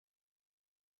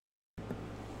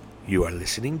You are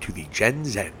listening to the Gen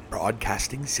Zen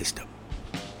Broadcasting System.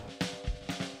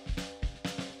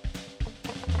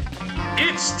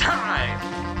 It's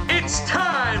time! It's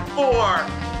time for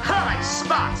High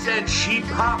Spots and Cheap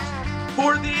Hops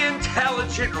for the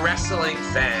intelligent wrestling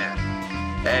fan.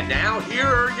 And now here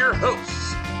are your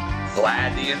hosts,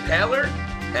 Vlad the Impaler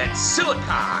and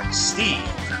Silicon Steve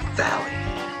Valli.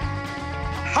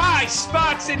 High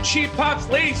Spots and Cheap Pops,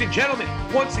 ladies and gentlemen.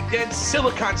 Once again,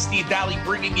 Silicon Steve Valli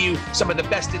bringing you some of the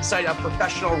best insight on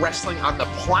professional wrestling on the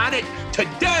planet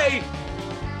today.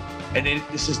 And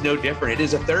this is no different. It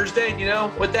is a Thursday, and you know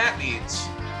what that means.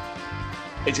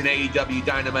 It's an AEW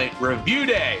Dynamite review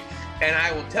day. And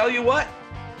I will tell you what,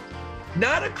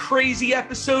 not a crazy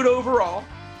episode overall.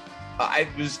 I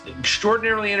was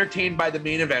extraordinarily entertained by the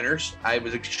main eventers. I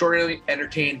was extraordinarily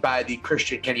entertained by the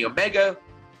Christian Kenny Omega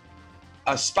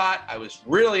spot. I was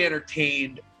really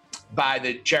entertained by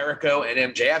the Jericho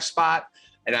and MJF spot.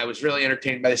 And I was really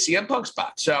entertained by the CM Punk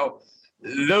spot. So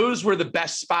those were the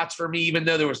best spots for me, even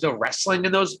though there was no wrestling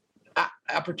in those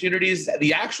opportunities.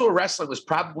 The actual wrestling was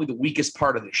probably the weakest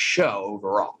part of the show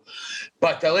overall.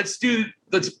 But let's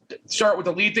start with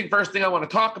the lead thing. First thing I want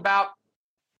to talk about,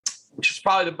 which is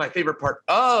probably my favorite part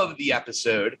of the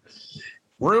episode.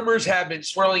 Rumors have been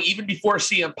swirling even before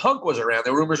CM Punk was around.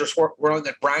 The rumors are swirling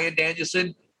that Bryan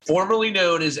Danielson, formerly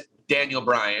known as Daniel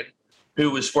Bryan,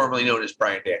 who was formerly known as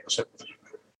Bryan Danielson,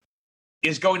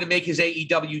 is going to make his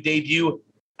AEW debut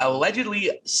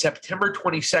allegedly September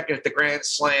 22nd at the Grand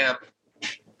Slam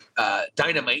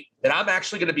Dynamite that I'm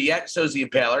actually going to be at. So is the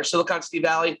Impaler. Silicon Steve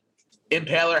Valli,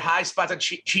 Impaler, High Spots, and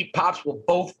Cheap Pops will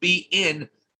both be in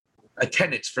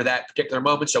attendance for that particular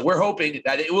moment. So we're hoping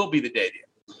that it will be the debut.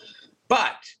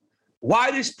 But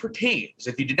why this pertains,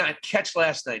 if you did not catch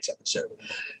last night's episode,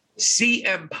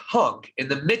 CM Punk, in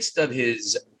the midst of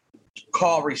his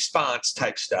call response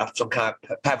type stuff, some kind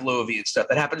of Pavlovian stuff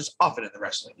that happens often in the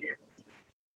wrestling game.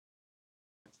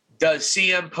 Does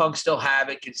CM Punk still have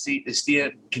it? Can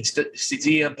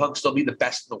CM Punk still be the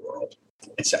best in the world?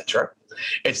 Etc.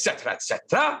 Etc.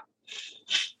 Etc.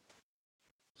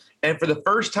 And for the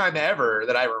first time ever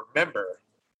that I remember,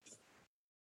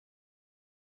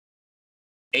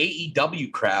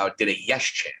 AEW crowd did a yes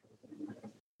chant,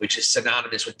 which is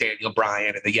synonymous with Daniel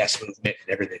Bryan and the yes movement and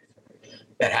everything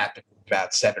that happened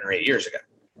about 7 or 8 years ago.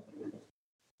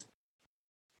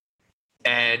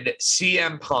 And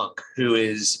CM Punk, who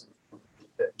is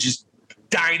just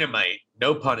dynamite,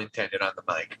 no pun intended on the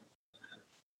mic,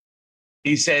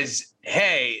 he says,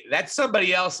 hey, that's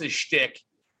somebody else's shtick.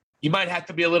 You might have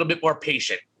to be a little bit more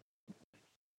patient.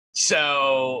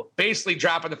 So basically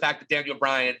dropping the fact that Daniel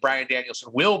Bryan, Bryan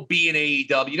Danielson, will be in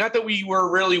AEW. Not that we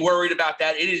were really worried about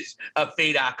that. It is a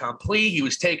fait accompli. He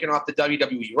was taken off the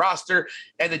WWE roster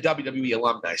and the WWE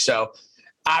alumni. So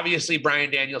obviously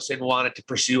Bryan Danielson wanted to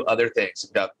pursue other things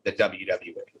in the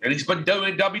WWE. And he's been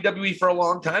doing WWE for a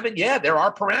long time. And yeah, there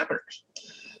are parameters.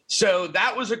 So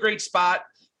that was a great spot.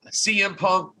 CM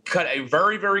Punk cut a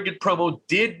very, very good promo.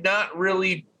 Did not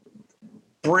really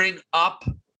bring up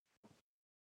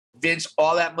Vince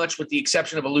all that much, with the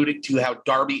exception of alluding to how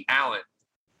Darby Allin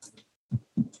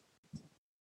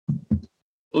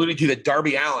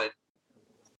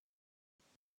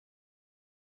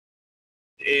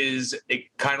is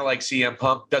kind of like CM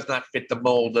Punk, does not fit the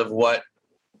mold of what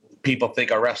people think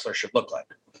a wrestler should look like.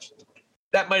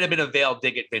 That might have been a veiled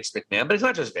dig at Vince McMahon, but it's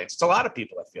not just Vince. It's a lot of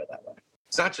people that feel that way.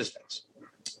 It's not just Vince.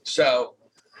 So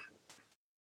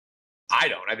I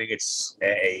think it's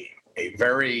a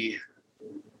very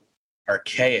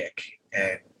archaic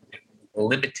and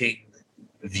limiting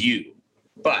view,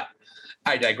 but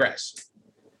I digress.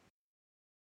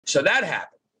 So that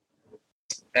happened,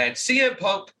 and CM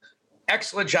Punk,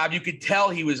 excellent job. You could tell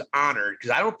he was honored, because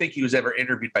I don't think he was ever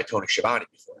interviewed by Tony Schiavone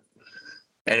before,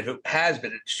 and if it has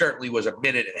been, it certainly was a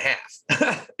minute and a half.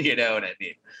 You know what I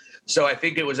mean? So I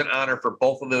think it was an honor for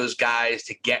both of those guys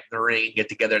to get in the ring and get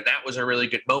together, and that was a really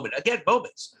good moment. Again,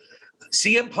 moments.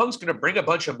 CM Punk's going to bring a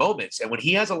bunch of moments, and when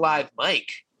he has a live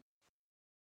mic,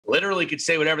 literally could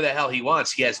say whatever the hell he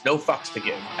wants. He has no fucks to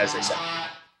give, as they say.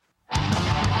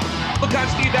 Look on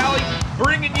Steve Valli,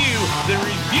 bringing you the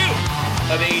review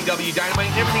of AEW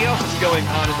Dynamite and everything else that's going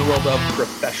on in the world of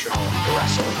professional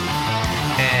wrestling.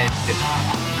 And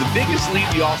the biggest lead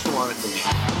we also wanted to leave,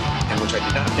 and which I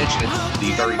did not mention in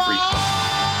the very brief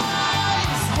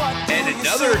one, and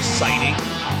another sighting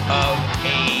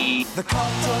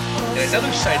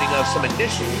of some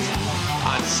initials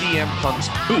on CM Punk's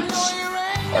boots,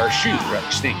 or shoes,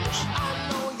 rather, sneakers.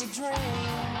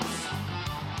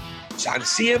 It's on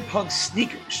CM Punk's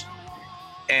sneakers,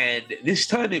 and this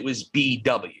time it was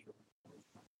BW.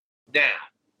 Now,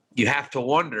 you have to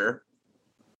wonder.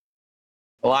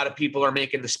 A lot of people are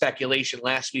making the speculation.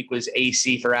 Last week was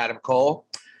AC for Adam Cole.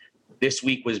 This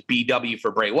week was BW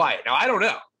for Bray Wyatt. Now, I don't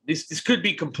know. This could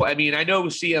be I mean, I know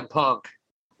CM Punk,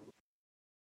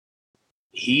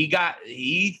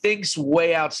 he thinks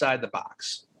way outside the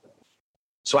box.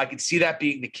 So I could see that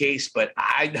being the case, but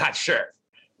I'm not sure.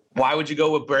 Why would you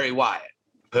go with Bray Wyatt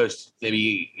opposed to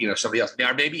maybe, somebody else?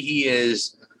 Or maybe he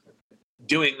is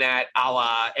doing that a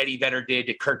la Eddie Vedder did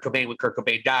to Kurt Cobain when Kurt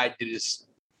Cobain died, did his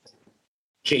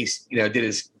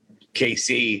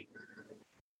KC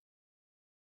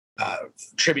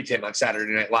tribute to him on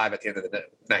Saturday Night Live at the end of the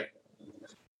night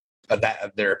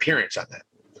of their appearance on that.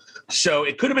 So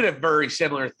it could have been a very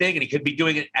similar thing, and he could be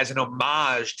doing it as an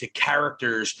homage to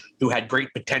characters who had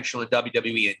great potential in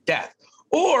WWE and death.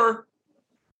 Or,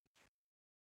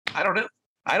 I don't know.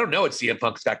 I don't know what CM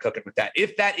Punk's got cooking with that.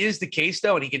 If that is the case,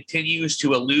 though, and he continues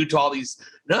to allude to all these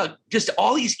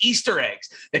Easter eggs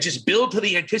that just build to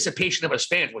the anticipation of us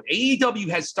fans, what AEW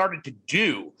has started to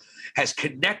do has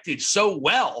connected so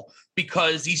well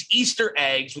because these Easter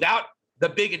eggs, without the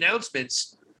big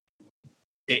announcements,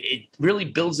 it really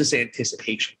builds this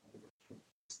anticipation.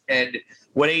 And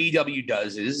what AEW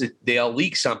does is they'll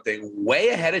leak something way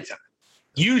ahead of time.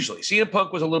 Usually, CM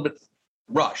Punk was a little bit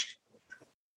rushed.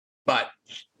 But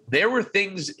there were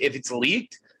things, if it's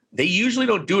leaked, they usually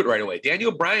don't do it right away.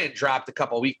 Daniel Bryan dropped a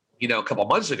couple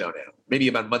months ago now, maybe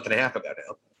about a month and a half ago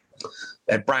now,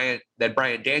 that Bryan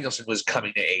Danielson was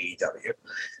coming to AEW.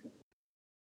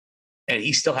 And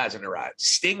he still hasn't arrived.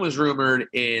 Sting was rumored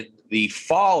in the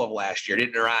fall of last year.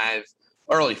 Didn't arrive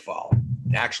early fall,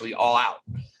 actually all out.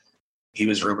 He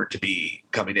was rumored to be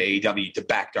coming to AEW to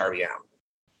back Darby Allin.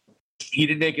 He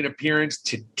didn't make an appearance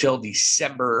till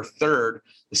December 3rd,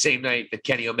 the same night that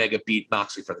Kenny Omega beat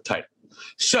Moxley for the title.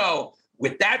 So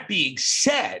with that being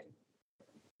said,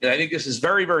 and I think this is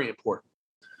very, very important.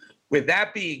 With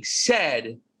that being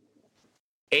said,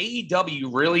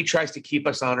 AEW really tries to keep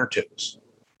us on our toes.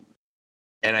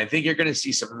 And I think you're going to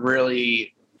see some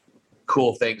really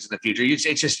cool things in the future.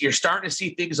 It's just you're starting to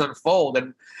see things unfold.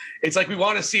 And it's like we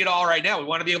want to see it all right now. We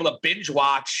want to be able to binge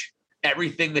watch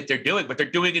everything that they're doing, but they're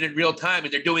doing it in real time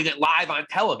and they're doing it live on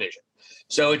television.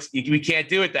 So we can't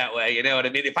do it that way. You know what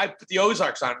I mean? If I put the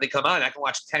Ozarks on and they come on, I can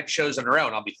watch 10 shows in a row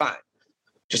and I'll be fine.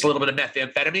 Just a little bit of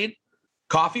methamphetamine,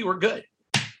 coffee, we're good.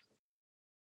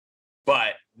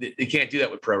 But you can't do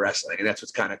that with pro wrestling, and that's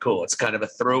what's kind of cool. It's kind of a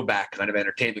throwback kind of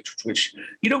entertainment, which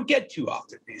you don't get too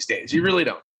often these days. You really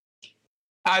don't.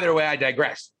 Either way, I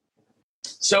digress.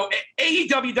 So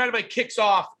AEW Dynamite kicks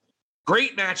off.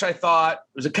 Great match, I thought.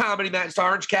 It was a comedy match. It's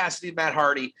Orange Cassidy and Matt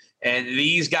Hardy, and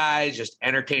these guys just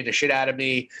entertained the shit out of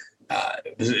me.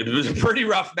 It was a pretty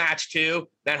rough match, too.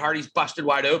 Matt Hardy's busted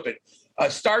wide open.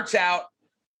 Starts out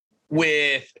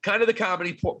with kind of the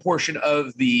comedy portion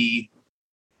of the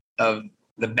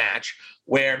match,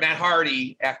 where Matt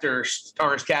Hardy, after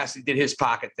Orange Cassidy did his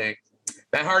pocket thing,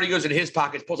 Matt Hardy goes into his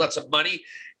pockets, pulls out some money,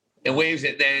 and waves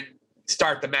it, then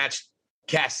start the match.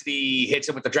 Cassidy hits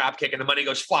him with the drop kick, and the money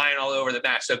goes flying all over the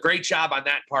match. So great job on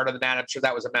that part of the match. I'm sure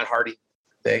that was a Matt Hardy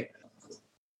thing.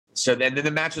 So then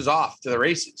the match was off to the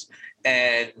races,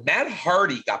 and Matt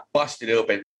Hardy got busted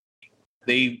open.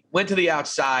 They went to the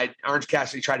outside. Orange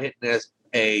Cassidy tried hitting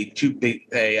a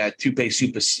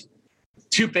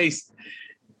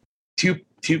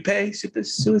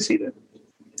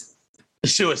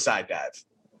suicide dive,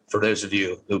 for those of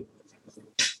you who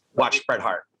watch Bret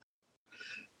Hart.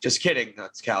 Just kidding,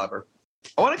 Excalibur.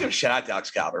 I want to give a shout out to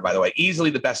Excalibur, by the way. Easily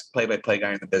the best play-by-play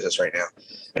guy in the business right now.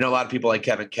 I know a lot of people like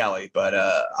Kevin Kelly, but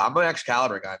I'm an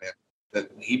Excalibur guy, man.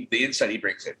 The insight he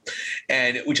brings in,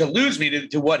 and which alludes me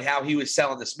to how he was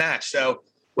selling this match. So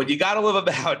what you got to love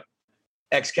about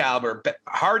Excalibur,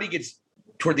 Hardy gets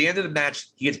toward the end of the match,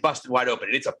 he gets busted wide open,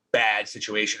 and it's a bad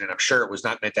situation, and I'm sure it was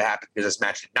not meant to happen because this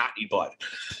match did not need blood.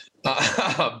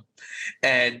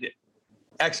 And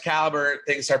Excalibur,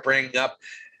 things start bringing up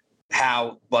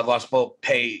how blood loss will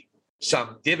pay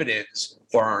some dividends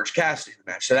for Orange Cassidy in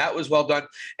the match. So that was well done.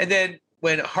 And then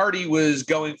when Hardy was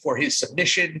going for his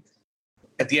submission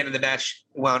at the end of the match,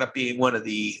 wound up being one of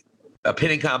the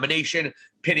pinning combination,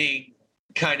 pinning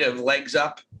kind of legs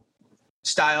up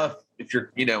style. If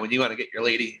you're, when you want to get your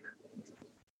lady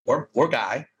or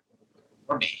guy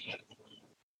or me.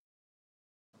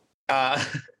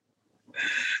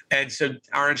 And so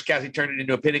Orange Cassidy turned it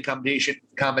into a pinning combination,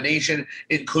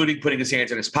 including putting his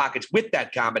hands in his pockets with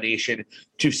that combination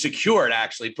to secure it,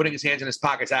 actually. Putting his hands in his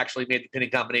pockets actually made the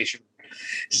pinning combination.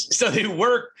 So they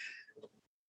worked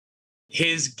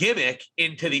his gimmick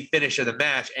into the finish of the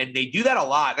match. And they do that a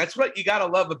lot. That's what you got to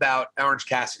love about Orange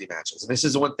Cassidy matches. And this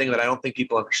is the one thing that I don't think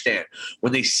people understand.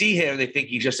 When they see him, they think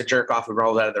he's just a jerk off who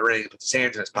rolls out of the ring, puts his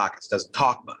hands in his pockets, doesn't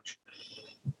talk much.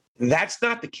 That's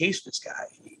not the case with this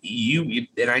guy.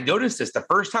 And I noticed this. The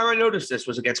first time I noticed this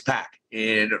was against Pac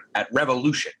at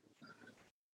Revolution.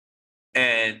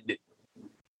 And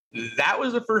that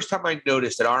was the first time I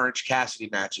noticed that Orange Cassidy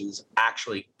matches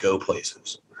actually go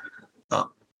places.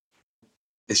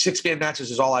 The six-man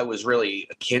matches is all I was really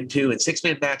akin to. And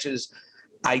six-man matches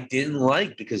I didn't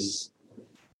like because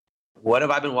what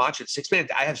have I been watching? Six-man,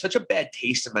 I have such a bad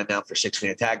taste in my mouth for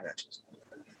six-man tag matches.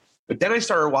 But then I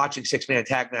started watching six-man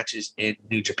tag matches in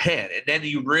New Japan. And then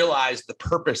you realize the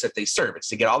purpose that they serve. It's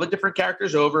to get all the different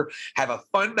characters over, have a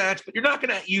fun match, but you're not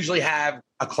going to usually have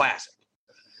a classic.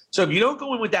 So if you don't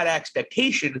go in with that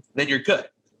expectation, then you're good.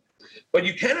 But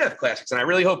you can have classics. And I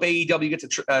really hope AEW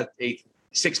gets a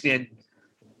six-man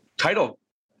title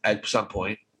at some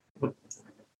point.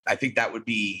 I think that would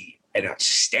be an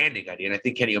outstanding idea. And I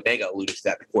think Kenny Omega alluded to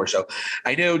that before. So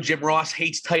I know Jim Ross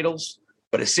hates titles,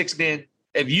 but a six-man,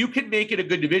 if you can make it a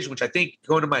good division, which I think,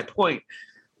 going to my point,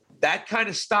 that kind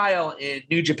of style in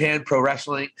New Japan Pro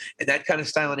Wrestling and that kind of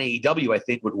style in AEW, I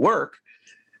think would work.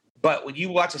 But when you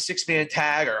watch a six-man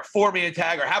tag or a four-man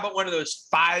tag, or how about one of those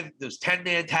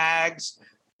 10-man tags,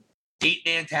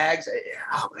 8-man tags,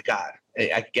 oh my God,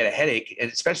 I could get a headache.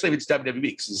 And especially if it's WWE,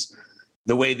 because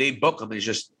the way they book them is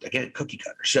just, again, cookie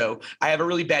cutter. So I have a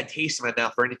really bad taste in my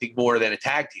mouth for anything more than a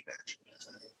tag team match.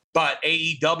 But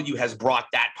AEW has brought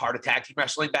that part of tag team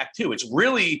wrestling back too. It's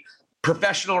really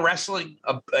professional wrestling,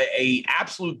 a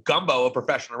absolute gumbo of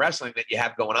professional wrestling that you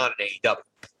have going on in AEW.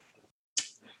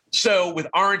 So with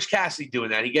Orange Cassidy doing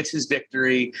that, he gets his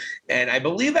victory. And I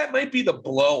believe that might be the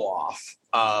blow-off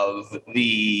of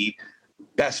the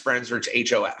Best Friends, or it's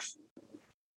HOF.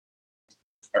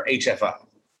 Or HFO.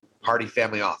 Hardy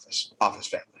Family Office.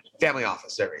 Family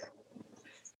Office. There we go.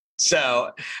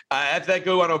 So after that,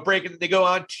 go on a break, and they go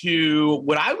on to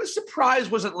what I was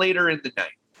surprised wasn't later in the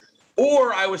night.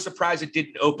 Or I was surprised it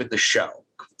didn't open the show,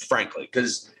 frankly.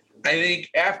 Because I think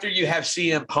after you have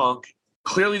CM Punk,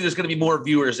 clearly there's going to be more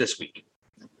viewers this week.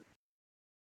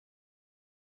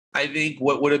 I think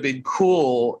what would have been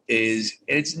cool is,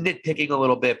 and it's nitpicking a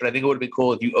little bit, but I think it would have been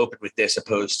cool if you opened with this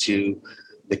opposed to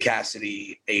the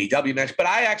Cassidy AEW match. But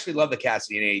I actually love the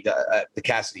Cassidy and the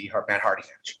Cassidy Matt Hardy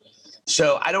match.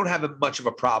 So I don't have much of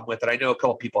a problem with it. I know a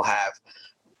couple people have.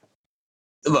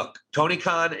 Look, Tony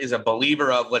Khan is a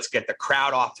believer of let's get the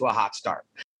crowd off to a hot start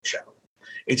show.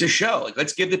 It's a show. Like,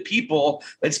 let's give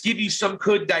you some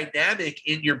good dynamic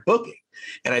in your booking.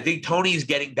 And I think Tony's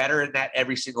getting better in that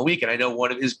every single week. And I know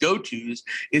one of his go-tos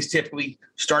is typically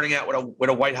starting out with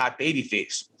a white-hot baby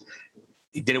face.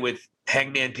 He did it with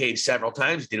Hangman Page several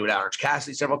times. He did it with Orange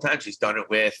Cassidy several times. He's done it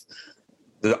with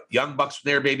the Young Bucks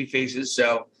with their baby faces.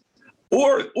 So,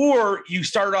 or you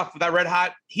started off with that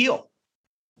red-hot heel.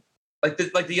 Like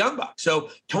the Young Bucks. So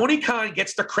Tony Khan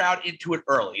gets the crowd into it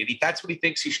early, and that's what he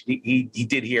thinks he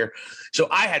did here. So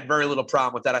I had very little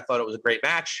problem with that. I thought it was a great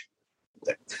match.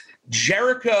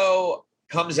 Jericho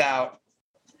comes out,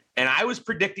 and I was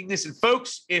predicting this. And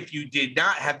folks, if you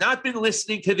have not been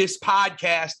listening to this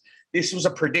podcast, this was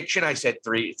a prediction I said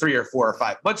 3 or 4 or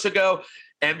 5 months ago.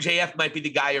 MJF might be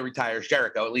the guy who retires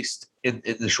Jericho, at least in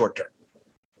the short term.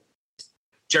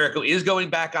 Jericho is going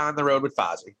back on the road with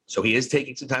Fozzy, so he is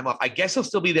taking some time off. I guess he'll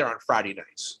still be there on Friday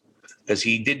nights, because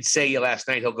he did say last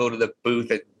night he'll go to the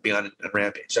booth and be on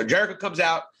Rampage. So Jericho comes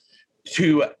out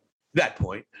to that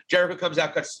point. Jericho comes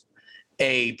out, cuts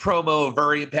a promo, a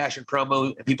very impassioned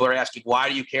promo, and people are asking, why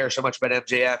do you care so much about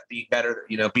MJF being better,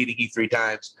 beating you 3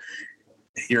 times?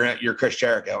 You're Chris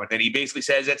Jericho. And then he basically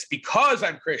says, it's because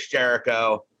I'm Chris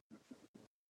Jericho.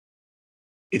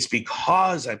 It's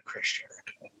because I'm Chris Jericho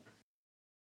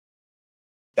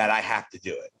that I have to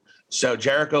do it. So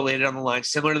Jericho laid it on the line,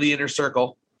 similar to the Inner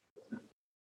Circle,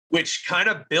 which kind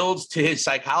of builds to his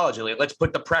psychology. Like, let's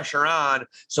put the pressure on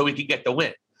so we can get the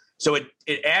win. So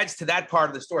it adds to that part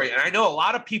of the story. And I know a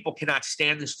lot of people cannot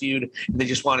stand this feud and they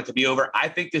just want it to be over. I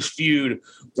think this feud,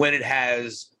 when it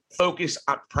has focused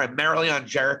primarily on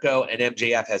Jericho and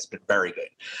MJF, has been very good.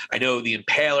 I know the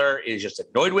Impaler is just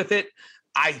annoyed with it.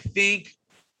 I think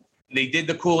they did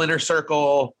the cool Inner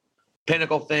Circle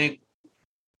Pinnacle thing.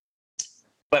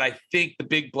 But I think the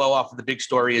big blow-off and the big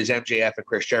story is MJF and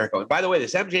Chris Jericho. And by the way,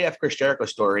 this MJF Chris Jericho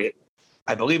story,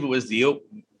 I believe it was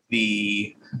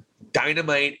the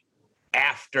Dynamite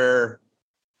after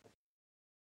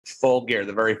Full Gear,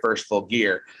 the very first Full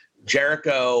Gear.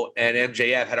 Jericho and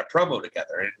MJF had a promo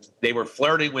together, and they were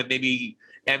flirting with maybe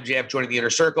MJF joining the Inner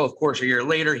Circle. Of course, a year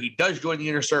later, he does join the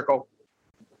Inner Circle.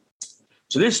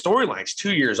 So this storyline's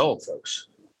 2 years old, folks.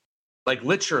 Like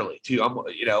literally,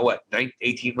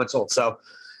 18 months old. So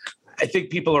I think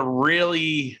people are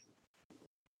really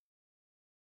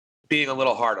being a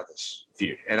little hard on this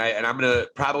feud. And I'm going to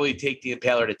probably take the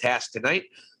Impaler to task tonight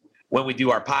when we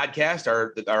do our podcast,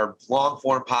 our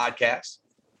long-form podcast.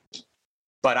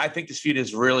 But I think this feud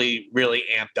is really, really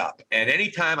amped up. And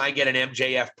anytime I get an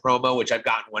MJF promo, which I've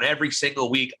gotten one every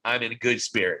single week, I'm in good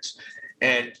spirits.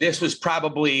 And this was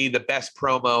probably the best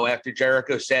promo after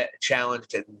Jericho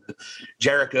challenged, and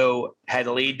Jericho had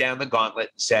laid down the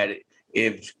gauntlet and said,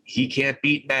 if he can't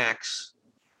beat Max,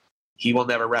 he will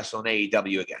never wrestle in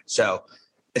AEW again. So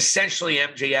essentially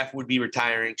MJF would be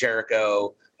retiring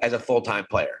Jericho as a full-time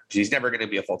player, because he's never going to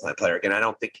be a full-time player again. I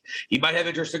don't think he might have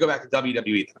interest to go back to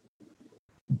WWE.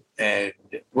 And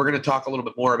we're going to talk a little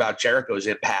bit more about Jericho's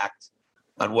impact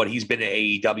on what he's been to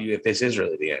AEW, if this is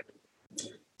really the end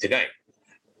tonight.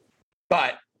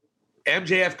 But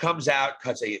MJF comes out,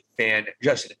 cuts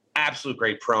just an absolute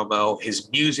great promo.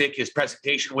 His music, his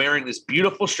presentation, wearing this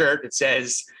beautiful shirt that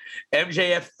says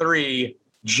MJF 3,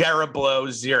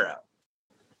 Jerablo 0.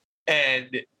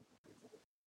 And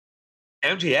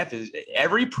MJF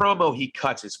every promo he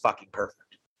cuts is fucking perfect.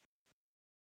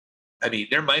 I mean,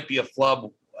 there might be a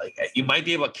flub, like you might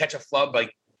be able to catch a flub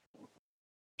like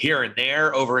here and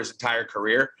there over his entire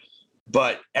career.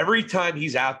 But every time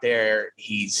he's out there,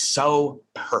 he's so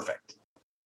perfect.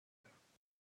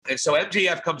 And so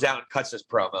MJF comes out and cuts this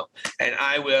promo. And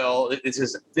and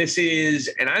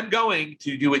I'm going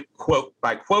to do it quote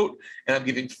by quote, and I'm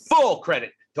giving full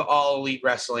credit to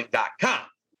AllEliteWrestling.com.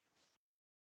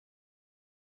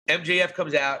 MJF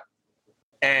comes out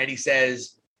and he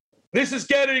says, "This is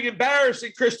getting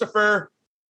embarrassing, Christopher.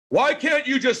 Why can't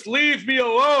you just leave me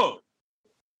alone?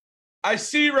 I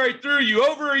see right through you.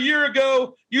 Over a year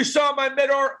ago, you saw my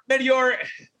meteor. I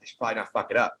should probably not fuck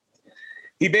it up."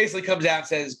 He basically comes out and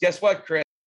says, "Guess what, Chris?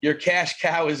 Your cash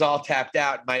cow is all tapped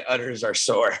out and my udders are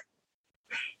sore,"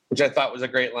 which I thought was a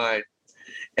great line.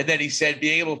 And then he said,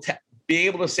 being able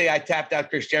to say I tapped out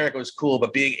Chris Jericho is cool,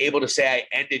 but being able to say I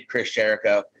ended Chris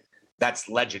Jericho, that's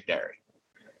legendary.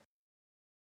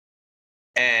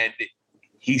 And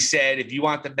he said, if you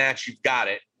want the match, you've got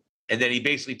it. And then he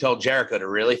basically told Jericho to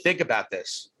really think about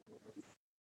this.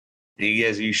 And he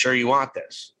goes, "Are you sure you want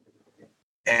this?"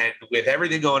 And with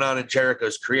everything going on in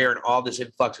Jericho's career and all this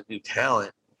influx of new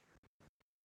talent,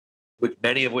 with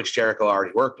many of which Jericho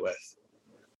already worked with,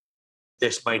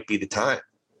 this might be the time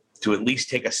to at least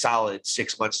take a solid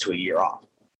 6 months to a year off.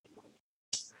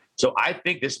 So I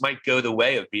think this might go the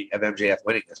way of MJF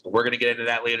winning this, but we're going to get into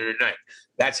that later tonight.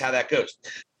 That's how that goes.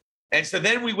 And so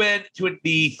then we went to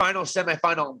the final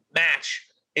semifinal match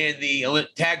in the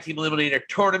Tag Team Eliminator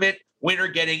Tournament. Winner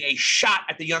getting a shot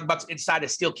at the Young Bucks inside a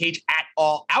steel cage at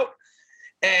All Out.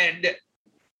 And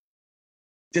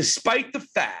despite the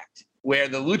fact where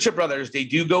the Lucha Brothers, they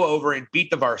do go over and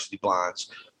beat the Varsity Blondes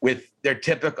with their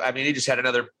typical, I mean, they just had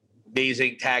another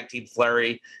amazing tag team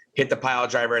flurry, hit the pile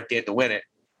driver at the end to win it.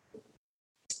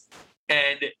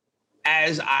 And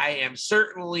as I am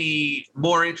certainly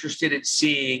more interested in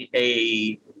seeing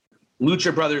a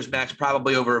Lucha Brothers match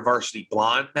probably over a Varsity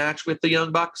Blonde match with the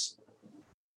Young Bucks,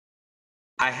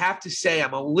 I have to say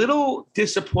I'm a little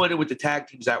disappointed with the tag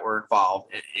teams that were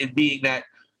involved, in being that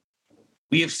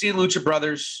we have seen Lucha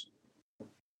Brothers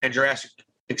and Jurassic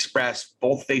Express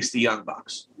both face the Young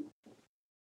Bucks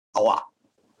a lot.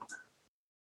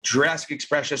 Jurassic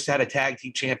Express just had a tag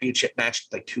team championship match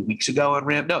like 2 weeks ago on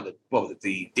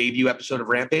the debut episode of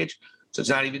Rampage. So it's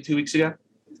not even 2 weeks ago.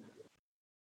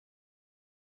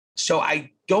 So I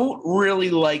don't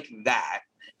really like that.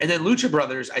 And then Lucha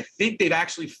Brothers, I think they've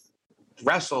actually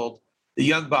wrestled the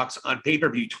Young Bucks on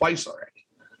pay-per-view twice already.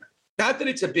 Not that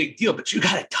it's a big deal, but you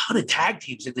got a ton of tag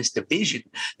teams in this division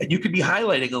that you could be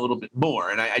highlighting a little bit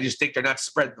more. And I just think they're not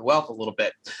spreading the wealth a little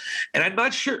bit. And I'm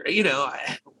not sure,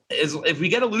 if we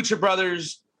get a Lucha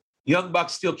Brothers Young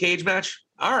Bucks steel cage match,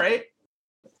 all right.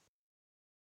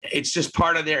 It's just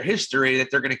part of their history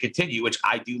that they're going to continue, which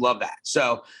I do love that.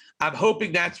 So I'm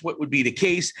hoping that's what would be the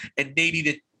case, and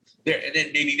maybe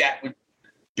that would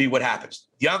be what happens.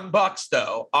 Young Bucks,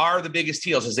 though, are the biggest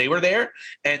heels, as they were there.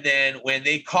 And then when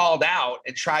they called out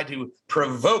and tried to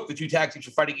provoke the two tag teams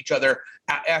from fighting each other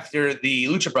after the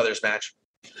Lucha Brothers match,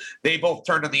 they both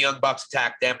turned on the Young Bucks,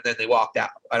 attacked them, and then they walked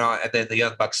out. And then the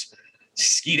Young Bucks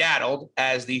skedaddled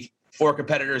as the four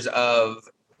competitors of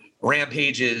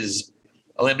Rampage's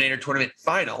Eliminator Tournament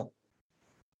final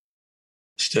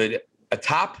stood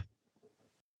atop,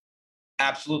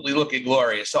 absolutely looking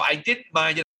glorious. So I didn't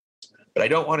mind it, but I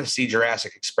don't want to see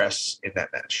Jurassic Express in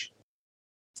that match.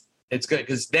 It's good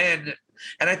because then,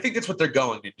 and I think that's what they're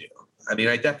going to do. I mean,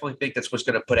 I definitely think that's what's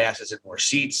going to put asses in more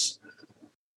seats.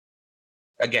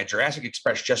 Again, Jurassic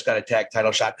Express just got a tag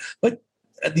title shot. But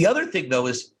the other thing, though,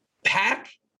 is Pac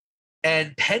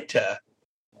and Penta,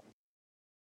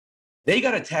 they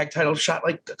got a tag title shot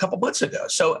like a couple months ago.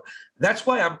 So that's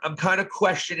why I'm kind of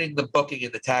questioning the booking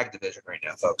in the tag division right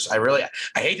now, folks. I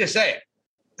hate to say it.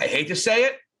 I hate to say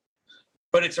it,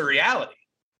 but it's a reality.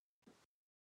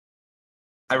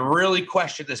 I really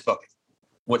question this booking,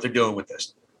 what they're doing with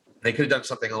this. They could have done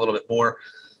something a little bit more.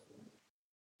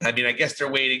 I mean, I guess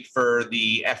they're waiting for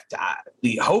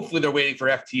hopefully they're waiting for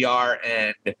FTR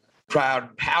and Proud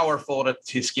and Powerful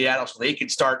to skedaddle so they can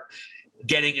start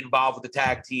getting involved with the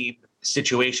tag team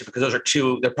situation, because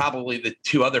they're probably the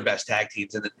two other best tag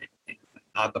teams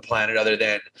on the planet other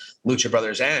than Lucha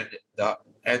Brothers and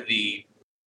the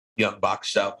Young Bucks.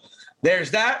 So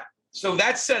there's that. So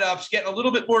that setup's getting a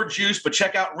little bit more juice, but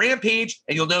check out Rampage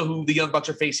and you'll know who the Young Bucks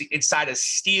are facing inside a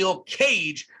steel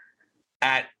cage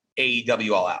at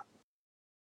AEW All Out.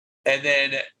 And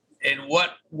then in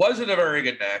what wasn't a very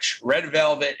good match, Red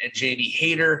Velvet and Jamie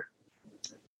Hayter.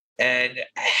 And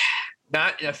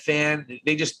not a fan.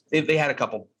 They had a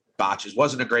couple botches.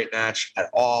 Wasn't a great match at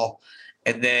all.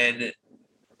 And then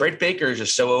Britt Baker is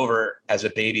just so over as a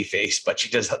babyface, but she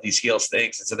does these heel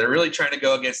things. And so they're really trying to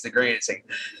go against the grain and saying,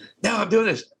 no, I'm doing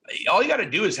this. All you got to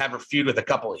do is have her feud with a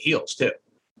couple of heels too.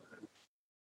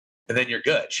 And then you're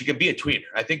good. She could be a tweener.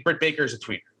 I think Britt Baker is a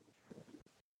tweener.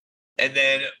 And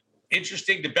then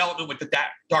interesting development with the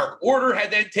Dark Order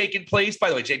had then taken place. By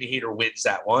the way, Jamie Hayter wins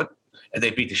that one, and they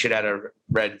beat the shit out of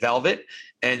Red Velvet.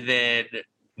 And then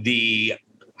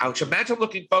which a match I'm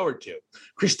looking forward to.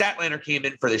 Chris Statlander came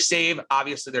in for the save.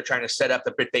 Obviously, they're trying to set up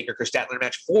the Britt Baker-Chris Statlander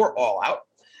match for All Out.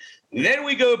 Then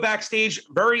we go backstage.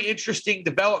 Very interesting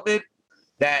development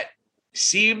that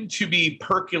seemed to be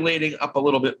percolating up a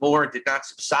little bit more. It did not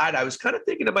subside. I was kind of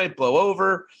thinking it might blow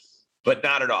over, but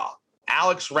not at all.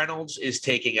 Alex Reynolds is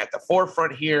taking at the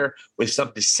forefront here with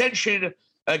some dissension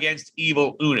against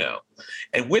Evil Uno.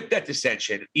 And with that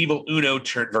dissension, Evil Uno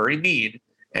turned very mean,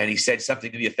 and he said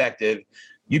something to the effect of,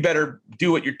 you better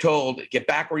do what you're told, get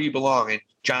back where you belong in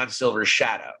John Silver's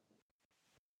shadow.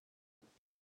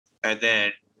 And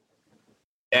then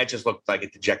that just looked like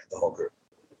it dejected the whole group,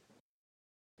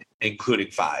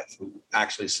 including Five, who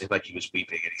actually seemed like he was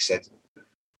weeping, and he said,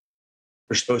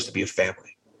 we're supposed to be a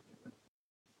family.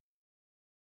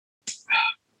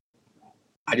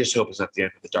 I just hope it's not the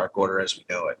end of the Dark Order as we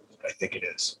know it. I think it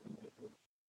is.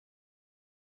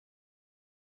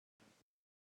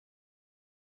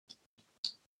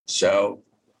 So,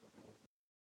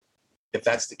 if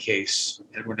that's the case,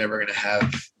 and we're never going to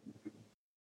have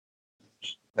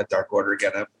that Dark Order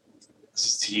again, this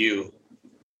is to you,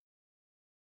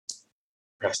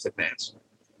 Preston Mance.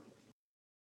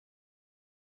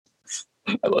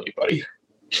 I love you, buddy.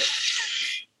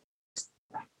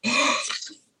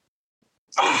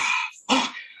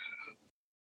 Fuck.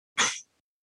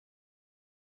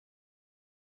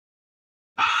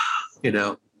 You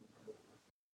know,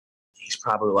 he's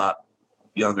probably a lot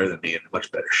younger than me and in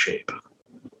much better shape.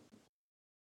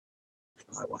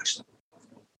 I watched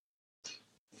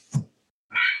him.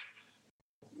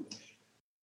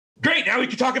 Great, now we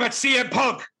can talk about CM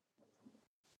Punk.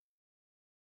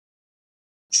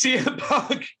 CM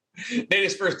Punk made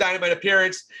his first Dynamite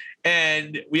appearance,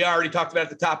 and we already talked about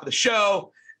it at the top of the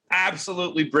show.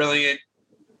 Absolutely brilliant.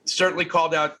 Certainly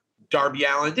called out Darby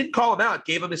Allin. Didn't call him out,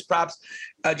 gave him his props.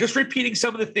 Just repeating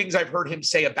some of the things I've heard him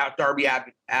say about Darby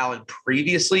Allin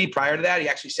previously. Prior to that, he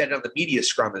actually said it on the media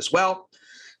scrum as well.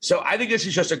 So I think this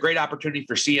is just a great opportunity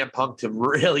for CM Punk to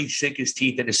really sink his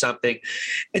teeth into something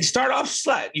and start off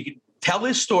slow. You can tell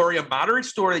his story, a moderate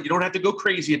story that you don't have to go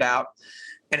crazy about,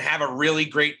 and have a really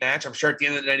great match. I'm sure at the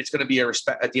end of the night, it's going to be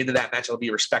at the end of that match, it'll be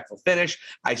a respectful finish.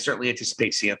 I certainly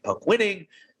anticipate CM Punk winning,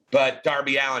 but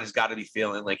Darby Allin has got to be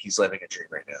feeling like he's living a dream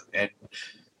right now. And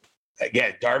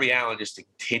again, Darby Allin just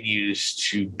continues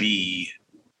to be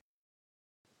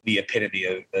the epitome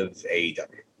of AEW.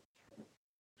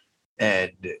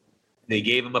 And they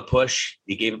gave him a push.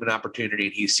 He gave him an opportunity,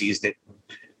 and he seized it.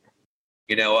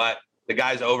 You know what? The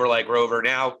guy's over like Rover.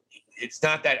 Now, it's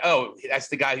not that, oh, that's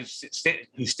the guy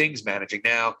who Sting's managing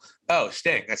now. Oh,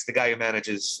 Sting, that's the guy who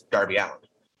manages Darby Allin.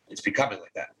 It's becoming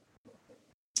like that.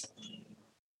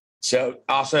 So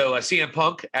also CM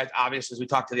Punk, obviously, as we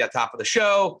talked to the top of the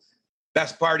show,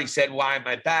 best part, he said, why am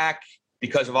I back?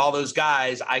 Because of all those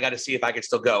guys, I got to see if I can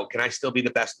still go. Can I still be the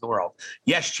best in the world?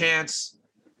 Yes, Chance.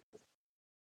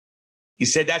 He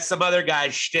said, that's some other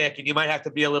guy's shtick, and you might have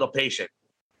to be a little patient.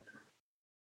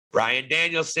 Bryan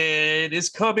Danielson is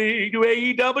coming to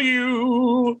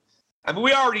AEW. I mean,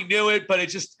 we already knew it, but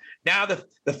it's just Now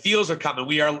the feels are coming.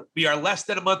 We are less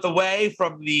than a month away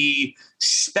from the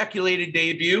speculated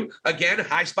debut. Again,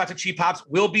 High Spots and Cheap Hops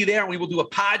will be there, and we will do a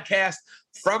podcast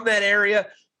from that area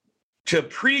to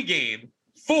pregame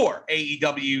for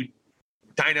AEW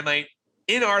Dynamite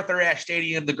in Arthur Ashe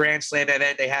Stadium, the Grand Slam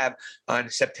event they have on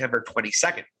September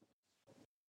 22nd.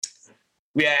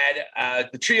 We had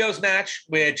the trios match,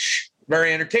 which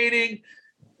very entertaining,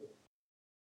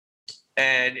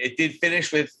 and it did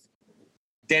finish with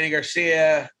Danny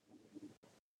Garcia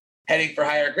heading for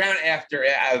higher ground after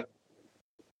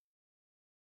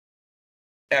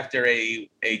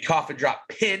a coffin drop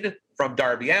pin from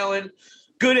Darby Allin.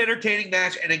 Good, entertaining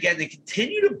match. And again, they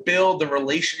continue to build the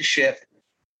relationship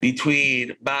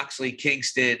between Moxley,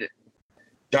 Kingston,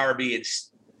 Darby, and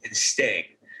Sting.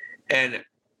 And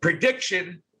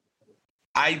prediction,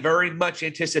 I very much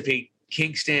anticipate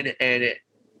Kingston and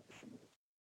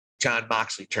Jon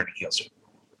Moxley turning heel soon.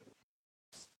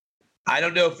 I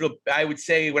don't know if I would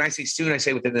say, when I say soon, I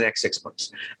say within the next 6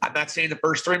 months. I'm not saying the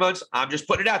first 3 months. I'm just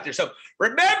putting it out there. So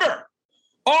remember,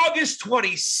 August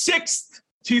 26th,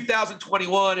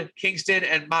 2021, Kingston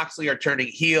and Moxley are turning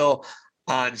heel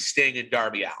on Sting and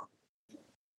Darby Allin.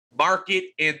 Mark it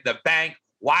in the bank.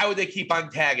 Why would they keep on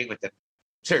tagging with them?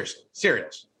 Seriously,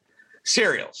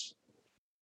 cereals.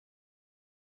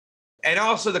 And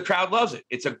also, the crowd loves it.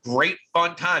 It's a great,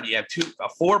 fun time. You have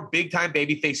four big-time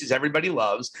baby faces everybody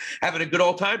loves, having a good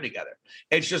old time together.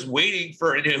 It's just waiting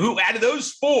for who out of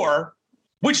those four,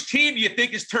 which team do you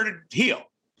think is turning heel?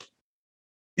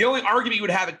 The only argument you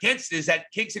would have against it is that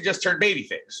Kingston just turned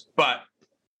babyface. But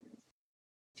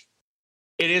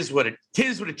it is what it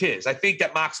is. I think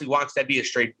that Moxley wants to be a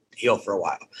straight heel for a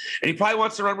while. And he probably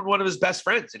wants to run with one of his best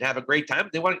friends and have a great time.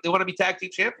 They want to be tag team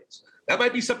champions. That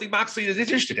might be something Moxley is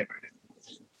interested in right now.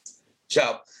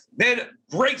 So, then,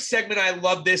 great segment. I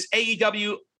love this.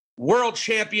 AEW World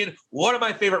Champion, one of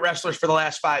my favorite wrestlers for the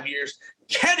last 5 years.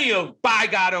 Kenny by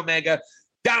God Omega,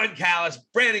 Don Callis,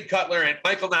 Brandon Cutler, and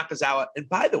Michael Nakazawa. And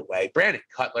by the way, Brandon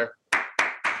Cutler,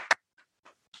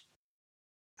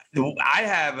 I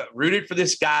have rooted for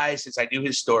this guy since I knew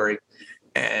his story.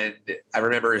 And I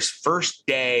remember his first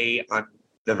day on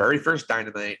the very first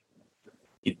Dynamite.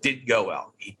 It didn't go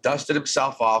well. He dusted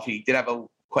himself off. He did have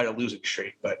quite a losing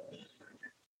streak, but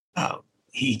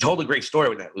he told a great story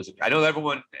with that losing. I know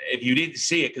everyone, if you didn't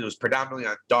see it, because it was predominantly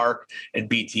on Dark and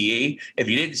BTE, if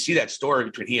you didn't see that story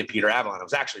between he and Peter Avalon, it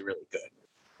was actually really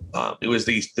good. It was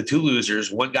the two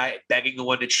losers, one guy begging the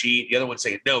one to cheat, the other one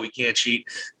saying, no, he can't cheat,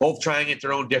 both trying it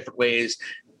their own different ways.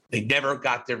 They never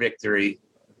got their victory.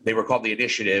 They were called the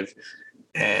Initiative.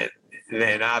 And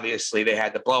then obviously they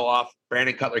had the blow off.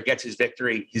 Brandon Cutler gets his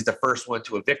victory. He's the first one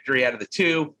to a victory out of the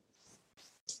two.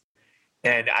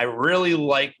 And I really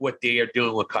like what they are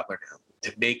doing with Cutler now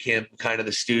to make him kind of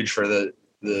the stooge for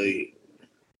the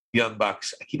Young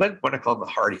Bucks. I keep wanting to call them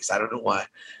the Hardys. I don't know why.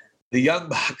 The Young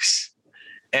Bucks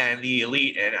and the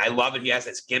Elite. And I love it. He has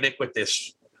this gimmick with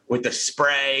the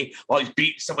spray. While he's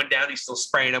beating someone down, he's still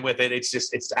spraying them with it.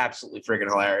 It's absolutely freaking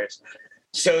hilarious.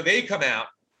 So they come out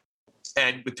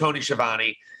and with Tony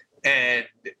Schiavone, and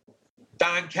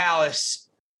Don Callis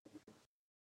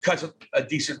cuts a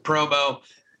decent promo.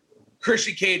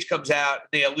 Christian Cage comes out.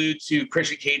 They allude to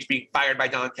Christian Cage being fired by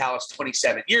Don Callis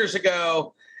 27 years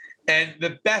ago. And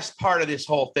the best part of this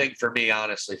whole thing for me,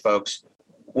 honestly, folks,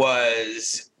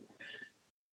 was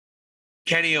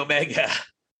Kenny Omega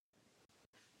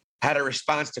had a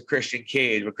response to Christian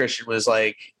Cage where Christian was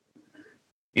like,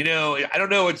 I don't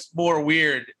know what's more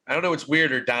weird. I don't know what's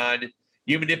weirder, Don.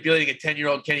 You manipulating a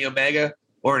 10-year-old Kenny Omega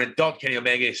or an adult Kenny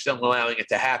Omega is still allowing it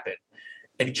to happen.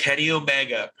 And Kenny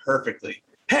Omega perfectly.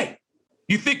 Hey,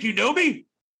 you think you know me?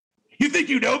 You think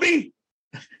you know me?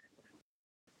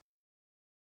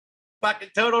 Fucking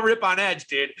total rip on Edge,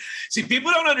 dude. See,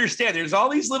 people don't understand. There's all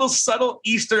these little subtle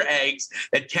Easter eggs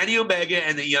that Kenny Omega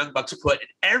and the Young Bucks put in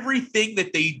everything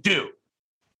that they do.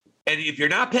 And if you're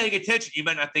not paying attention, you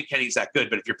might not think Kenny's that good.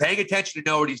 But if you're paying attention to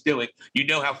know what he's doing, you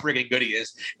know how friggin' good he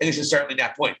is. And this is certainly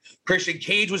that point. Christian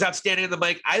Cage was outstanding on the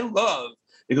mic. I love,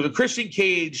 because when Christian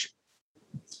Cage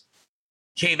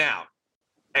came out,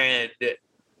 and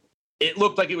it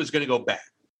looked like it was going to go bad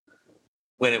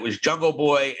when it was Jungle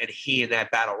Boy and he in that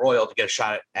battle royal to get a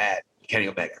shot at Kenny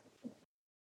Omega.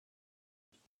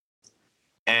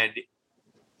 And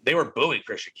they were booing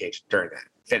Christian Cage during that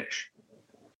finish.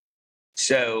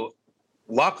 So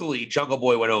luckily Jungle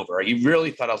Boy went over. You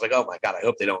really thought, I was like, oh my God, I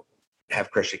hope they don't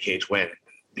have Christian Cage win,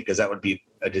 because that would be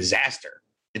a disaster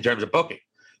in terms of booking,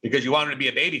 because you want him to be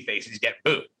a babyface and he's getting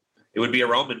booed. It would be a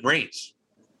Roman Reigns,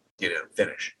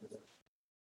 finish.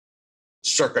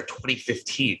 Circa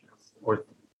 2015 or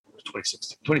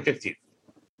 2016, 2015.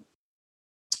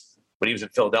 when he was in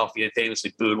Philadelphia and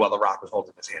famously booed while The Rock was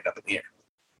holding his hand up in the air.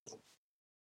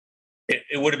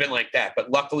 It would have been like that.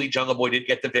 But luckily, Jungle Boy did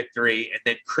get the victory, and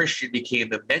then Christian became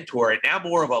the mentor and now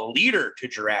more of a leader to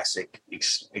Jurassic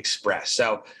Express.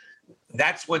 So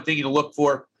that's one thing to look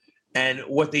for. And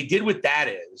what they did with that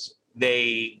is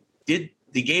they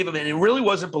gave him, and it really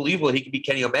wasn't believable that he could be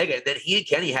Kenny Omega. And then he and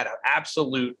Kenny had an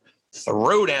absolute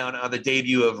throwdown on the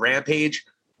debut of Rampage.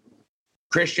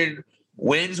 Christian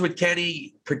wins with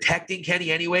Kenny, protecting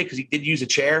Kenny anyway, because he did use a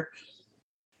chair.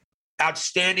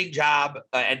 Outstanding job.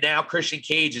 And now Christian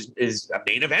Cage is a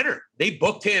main eventer. They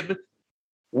booked him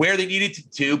where they needed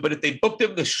to, but if they booked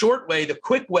him the short way, the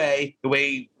quick way, the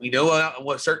way we know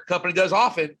what a certain company does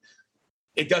often,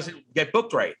 it doesn't get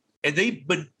booked right. And they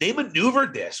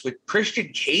maneuvered this with Christian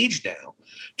Cage now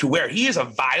to where he is a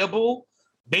viable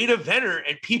main eventer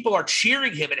and people are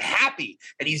cheering him and happy.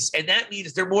 And that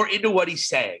means they're more into what he's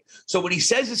saying. So when he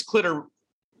says his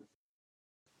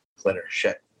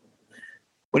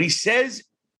when he says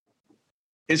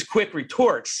his quick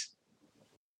retorts,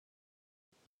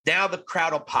 now the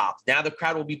crowd will pop. Now the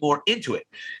crowd will be more into it.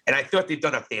 And I thought they've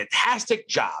done a fantastic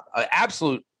job, an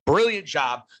absolute brilliant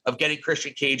job of getting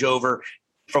Christian Cage over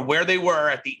from where they were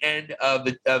at the end of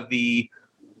the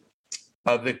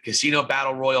Casino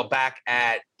Battle Royal back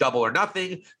at Double or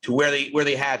Nothing to where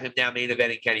they have him now main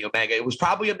eventing Kenny Omega. It was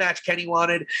probably a match Kenny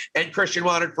wanted and Christian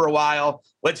wanted for a while.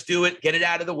 Let's do it. Get it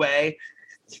out of the way.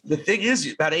 The thing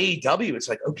is about AEW, it's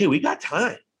like, okay, we got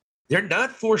time. They're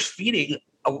not force-feeding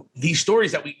these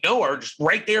stories that we know are just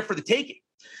right there for the taking.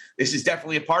 This is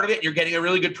definitely a part of it. You're getting a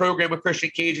really good program with Christian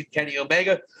Cage and Kenny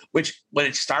Omega, which when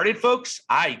it started, folks,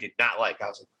 I did not like. I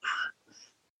was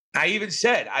like, I even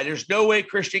said, there's no way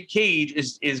Christian Cage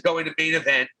is going to main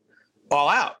event All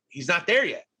Out. He's not there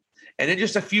yet. And then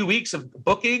just a few weeks of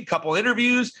booking, couple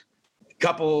interviews,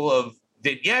 couple of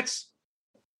vignettes,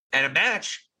 and a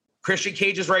match. Christian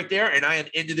Cage is right there, and I am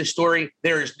into this story.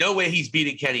 There is no way he's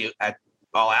beating Kenny at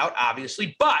All Out,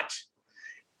 obviously, but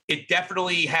it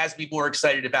definitely has me more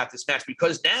excited about this match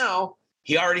because now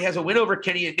he already has a win over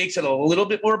Kenny. It makes it a little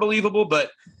bit more believable,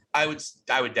 but I would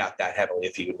doubt that heavily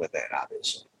if he would win that,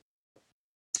 obviously.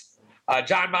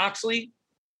 Jon Moxley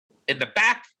in the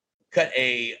back cut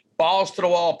a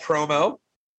balls-to-the-wall promo,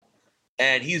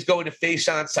 and he's going to face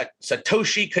on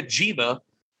Satoshi Kojima,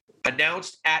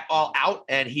 announced at All Out,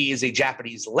 and he is a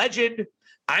Japanese legend.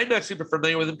 I'm not super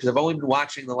familiar with him because I've only been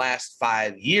watching the last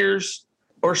 5 years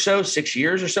or so, 6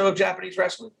 years or so of Japanese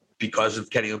wrestling because of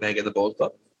Kenny Omega and the Bullet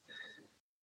Club.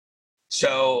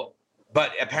 So,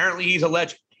 but apparently he's a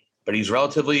legend, but he's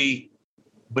relatively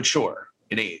mature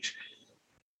in age.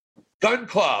 Gun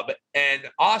Club and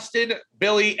Austin,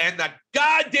 Billy, and the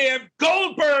goddamn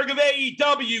Goldberg of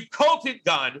AEW, Colton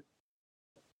Gunn.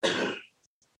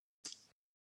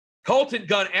 Colton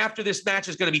Gunn, after this match,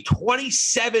 is going to be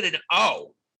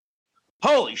 27-0.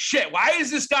 Holy shit. Why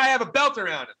does this guy have a belt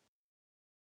around him?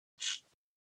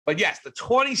 But yes, the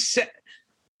 27.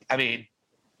 I mean,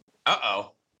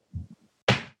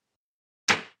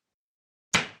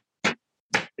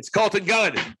 it's Colton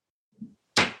Gunn.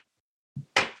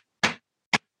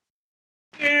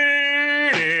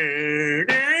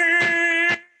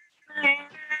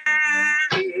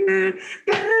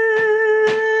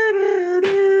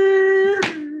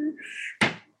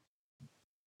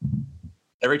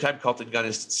 Every time Colton Gunn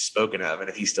is spoken of, and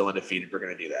if he's still undefeated, we're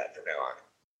going to do that from now on.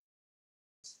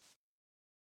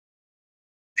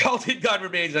 Colton Gunn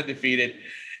remains undefeated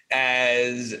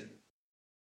as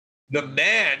the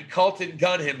man, Colton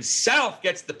Gunn himself,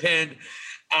 gets the pin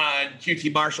on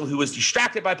QT Marshall, who was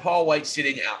distracted by Paul White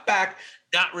sitting out back,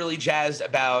 not really jazzed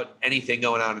about anything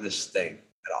going on in this thing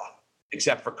at all,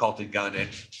 except for Colton Gunn and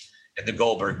the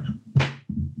Goldberg.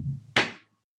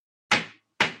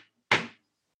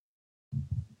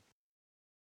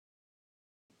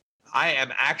 I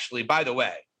am actually, by the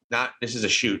way, this is a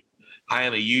shoot. I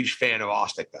am a huge fan of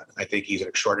Austin Gunn. I think he's an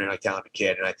extraordinarily talented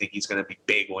kid, and I think he's going to be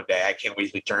big one day. I can't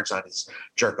wait till he turns on his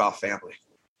jerk-off family.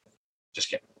 Just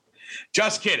kidding.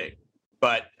 Just kidding.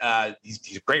 But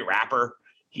he's a great rapper.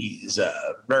 He's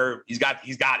got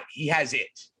it. He has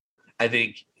it. I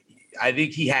think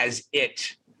he has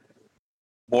it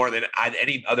more than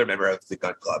any other member of the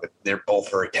Gun Club. And they're both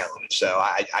very talented. So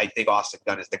I think Austin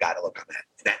Gunn is the guy to look on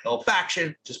that little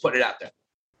faction. Just put it out there.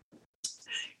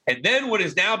 And then what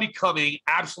is now becoming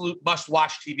absolute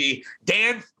must-watch TV,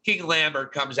 Dan King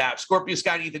Lambert comes out. Scorpio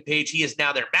Sky and Ethan Page, he is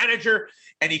now their manager,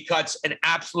 and he cuts an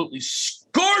absolutely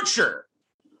scorcher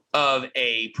of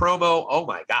a promo. Oh,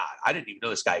 my God. I didn't even know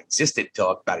this guy existed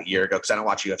until about a year ago because I don't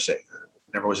watch UFC.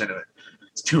 Never was into it.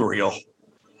 It's too real.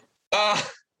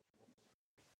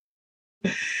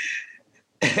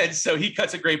 And so he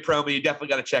cuts a great promo. You definitely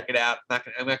got to check it out. I'm not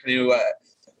going to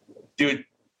do it.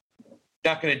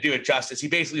 Not going to do it justice. He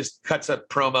basically just cuts a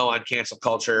promo on cancel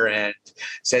culture and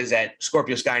says that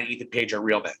Scorpio Sky and Ethan Page are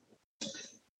real men.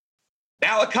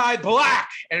 Malakai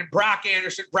Black and Brock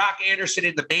Anderson. Brock Anderson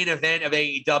in the main event of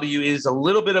AEW is a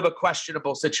little bit of a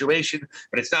questionable situation,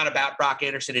 but it's not about Brock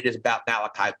Anderson. It is about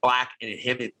Malakai Black and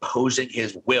him imposing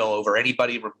his will over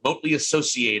anybody remotely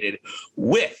associated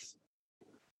with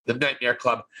the Nightmare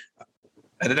Club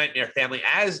and the Nightmare family.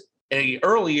 As an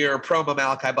earlier promo,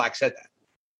 Malakai Black said that.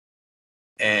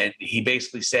 And he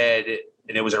basically said,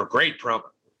 and it was a great promo,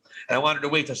 and I wanted to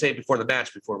wait to say it before the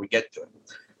match before we get to it.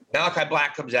 Malakai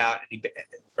Black comes out, and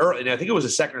I think it was the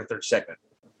second or third segment.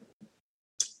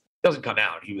 Doesn't come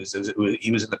out. He was in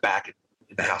the back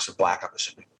in the House of Black, I'm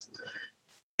assuming.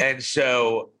 And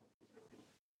so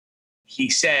he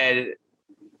said,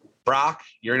 Brock,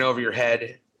 you're in over your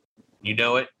head. You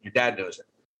know it. Your dad knows it.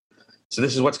 So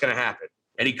this is what's going to happen.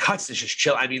 And he cuts this just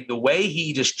chill. I mean, the way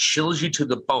he just chills you to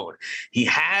the bone. He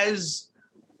has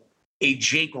a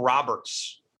Jake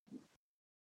Roberts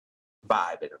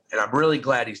vibe in him. And I'm really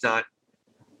glad he's not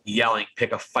yelling,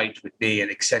 pick a fight with me and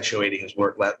accentuating his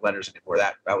word letters anymore.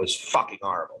 That was fucking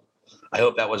horrible. I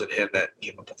hope that wasn't him that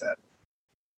came up with that.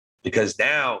 Because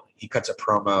now he cuts a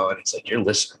promo and it's like, you're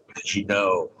listening because you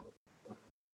know,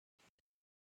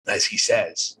 as he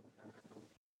says,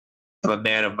 I'm a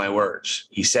man of my words.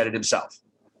 He said it himself.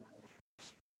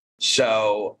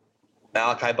 So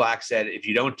Malakai Black said, if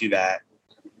you don't do that,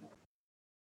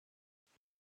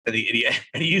 and he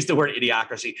used the word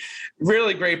idiocracy.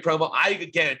 Really great promo.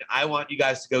 I want you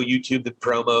guys to go YouTube the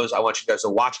promos. I want you guys to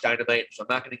watch Dynamite. So I'm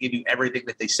not going to give you everything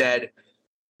that they said,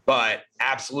 but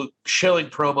absolute chilling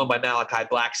promo by Malakai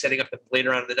Black, setting up the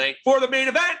later on in the night for the main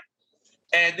event.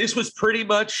 And this was pretty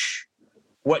much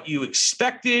what you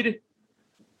expected.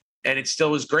 And it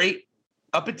still was great.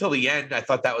 Up until the end, I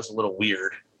thought that was a little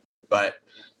weird. But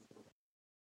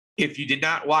if you did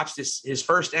not watch his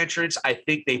first entrance, I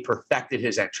think they perfected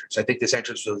his entrance. I think this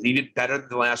entrance was even better than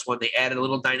the last one. They added a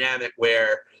little dynamic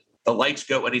where the lights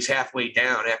go when he's halfway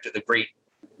down after the great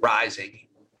rising.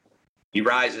 He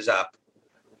rises up,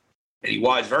 and he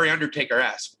was very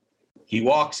Undertaker-esque. He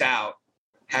walks out,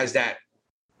 has that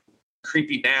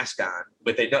creepy mask on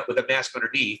with a mask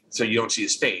underneath so you don't see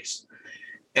his face.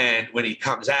 And when he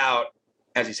comes out,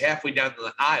 as he's halfway down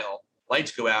the aisle,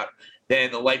 lights go out.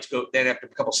 Then the lights go. Then after a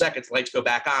couple seconds, lights go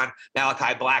back on.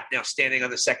 Malakai Black now standing on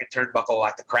the second turnbuckle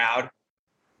at the crowd.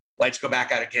 Lights go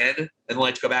back out again. Then the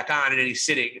lights go back on, and then he's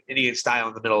sitting Indian style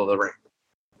in the middle of the ring.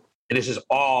 And this is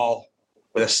all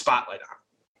with a spotlight on.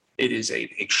 It is an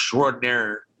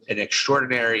extraordinary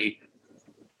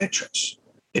entrance.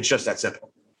 It's just that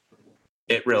simple.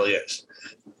 It really is.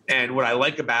 And what I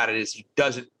like about it is he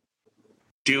doesn't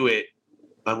do it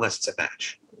unless it's a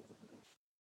match.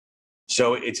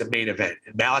 So it's a main event.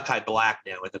 And Malakai Black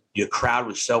now, and the crowd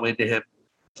was so into him.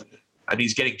 I mean,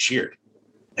 he's getting cheered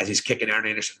as he's kicking Arn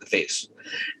Anderson in the face.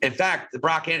 In fact,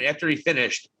 after he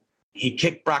finished, he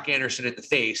kicked Brock Anderson in the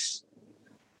face.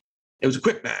 It was a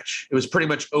quick match. It was pretty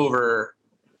much over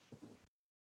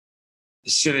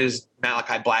as soon as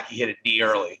Malakai Black, he hit a knee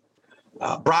early.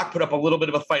 Brock put up a little bit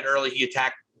of a fight early. He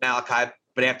attacked Malakai,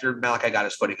 but after Malakai got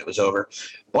his footing, it was over.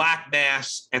 Black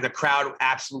mass, and the crowd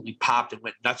absolutely popped and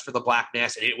went nuts for the black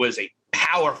mass, and it was a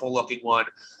powerful-looking one.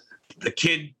 The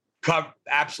kid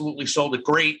absolutely sold it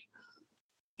great.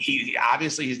 He's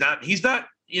not,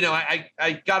 you know,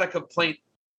 I got a complaint,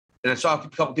 and I saw a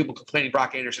couple people complaining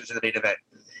Brock Anderson's in the main event.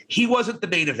 He wasn't the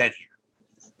main event here.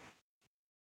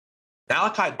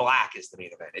 Malakai Black is the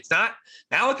main event. It's not,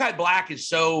 Malakai Black is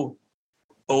so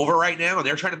over right now, and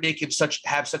they're trying to make him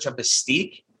have such a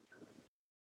mystique.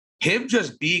 Him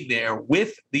just being there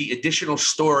with the additional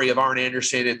story of Arn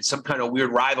Anderson and some kind of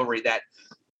weird rivalry that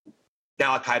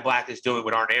Malakai Black is doing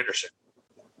with Arn Anderson.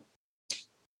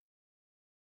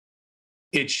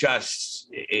 It's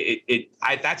just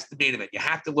that's the main event. You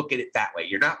have to look at it that way.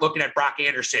 You're not looking at Brock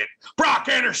Anderson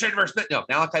versus no.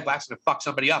 Malakai Black's going to fuck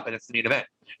somebody up, and it's the main event,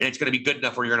 and it's going to be good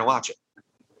enough where you're going to watch it,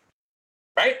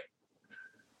 right?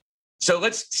 So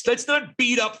let's not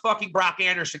beat up fucking Brock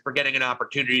Anderson for getting an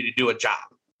opportunity to do a job.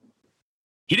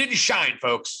 He didn't shine,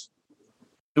 folks.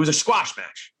 It was a squash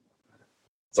match.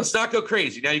 So let's not go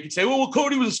crazy. Now you can say, well,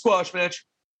 Cody was a squash match.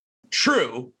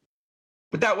 True,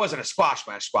 but that wasn't a squash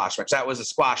match. That was a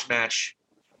squash match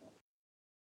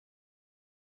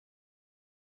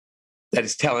that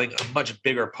is telling a much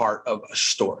bigger part of a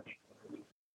story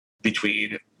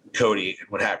between Cody and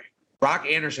what have you. Brock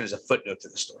Anderson is a footnote to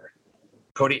the story.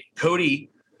 Cody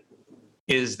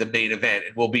is the main event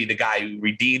and will be the guy who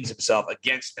redeems himself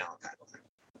against Malakai Black.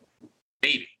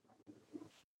 Maybe.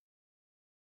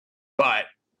 But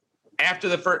after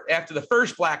the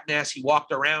first Black Mass, he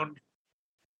walked around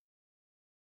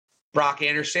Brock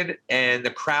Anderson, and the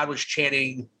crowd was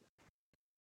chanting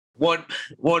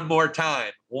one more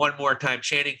time,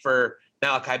 chanting for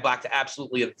Malakai Black to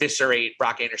absolutely eviscerate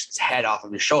Brock Anderson's head off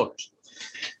of his shoulders.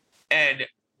 And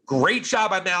great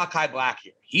job by Malakai Black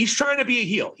here. He's trying to be a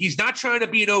heel. He's not trying to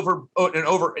be a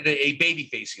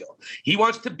babyface heel. He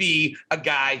wants to be a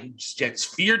guy who gets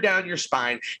fear down your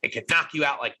spine and can knock you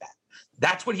out like that.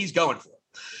 That's what he's going for.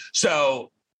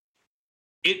 So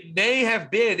it may have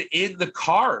been in the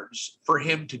cards for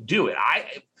him to do it.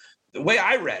 The way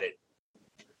I read it,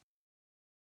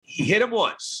 he hit him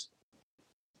once,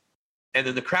 and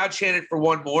then the crowd chanted for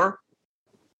one more.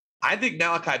 I think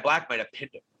Malakai Black might have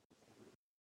pinned him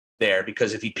there,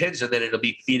 because if he pins him, then it'll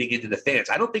be feeding into the fans.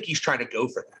 I don't think he's trying to go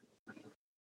for that.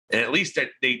 And at least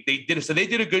they did it. So they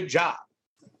did a good job.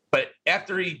 But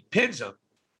after he pins him,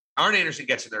 Arn Anderson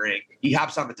gets in the ring. He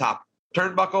hops on the top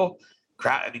turnbuckle.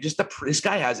 Crowd. I mean, this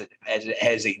guy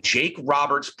has a Jake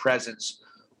Roberts presence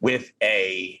with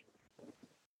a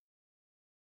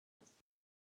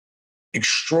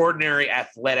extraordinary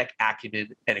athletic acumen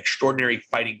and extraordinary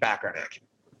fighting background acumen.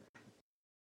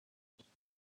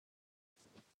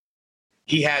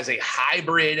 He has a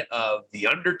hybrid of The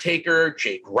Undertaker,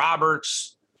 Jake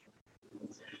Roberts,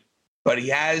 but he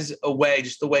has a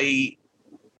way,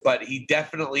 but he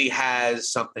definitely has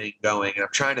something going. And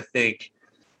I'm trying to think,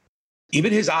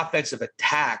 even his offensive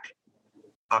attack,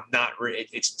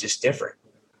 it's just different.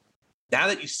 Now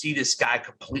that you see this guy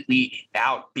completely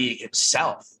out being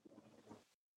himself,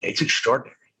 it's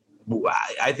extraordinary.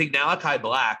 I think Malakai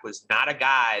Black was not a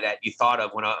guy that you thought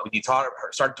of when you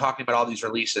started talking about all these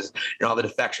releases and all the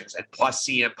defections, and plus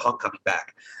CM Punk coming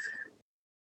back.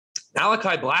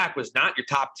 Malakai Black was not your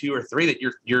top 2 or 3 that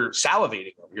you're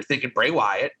salivating over. You're thinking Bray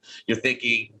Wyatt, you're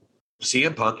thinking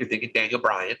CM Punk, you're thinking Daniel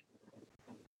Bryan.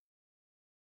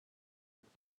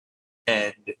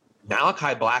 And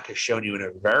Malakai Black has shown you in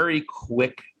a very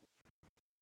quick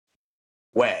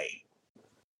way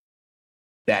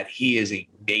that he is a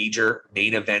major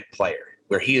main event player,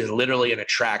 where he is literally an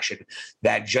attraction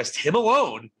that just him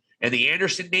alone and the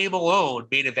Anderson name alone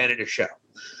main evented a show.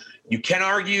 You can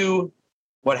argue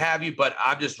what have you, but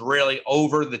I'm just really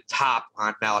over the top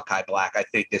on Malakai Black. I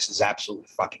think this is absolutely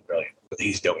fucking brilliant what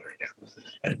he's doing right now.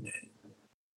 And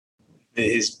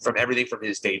from everything from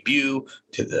his debut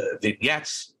to the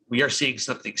vignettes, we are seeing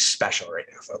something special right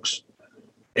now, folks.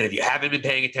 And if you haven't been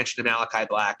paying attention to Malakai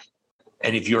Black,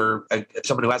 and if you're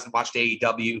someone who hasn't watched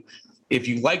AEW, if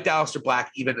you liked Aleister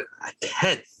Black even a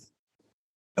tenth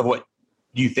of what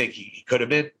you think he could have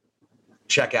been,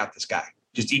 check out this guy.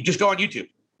 Just go on YouTube.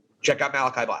 Check out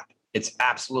Malakai Black. It's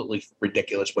absolutely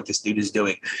ridiculous what this dude is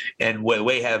doing and the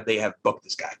way they have booked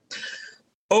this guy.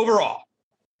 Overall,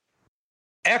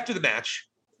 after the match,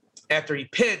 after he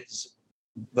pins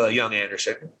the young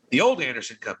Anderson, the old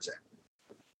Anderson comes in.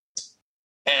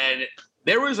 And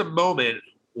there was a moment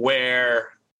where,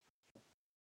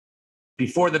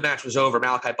 before the match was over,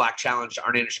 Malakai Black challenged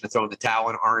Arn Anderson to throw in the towel,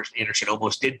 and Arn Anderson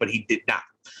almost did, but he did not.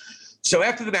 So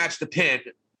after the match, the pin,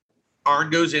 Arn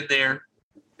goes in there,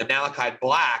 and Malakai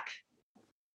Black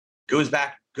goes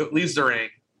back, leaves the ring.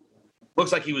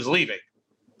 Looks like he was leaving.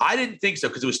 I didn't think so,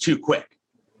 because it was too quick.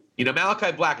 You know,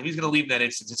 Malakai Black, if he's going to leave in that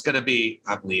instance, it's going to be,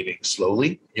 I'm leaving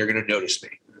slowly. You're going to notice me.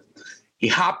 He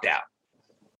hopped out,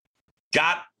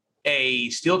 got a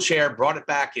steel chair, brought it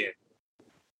back in.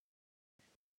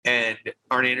 And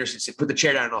Arn Anderson said, put the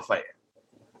chair down and I'll fight you.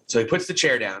 So he puts the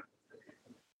chair down,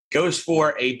 goes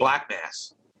for a black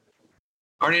mass.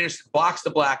 Arn Anderson blocks the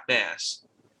black mass.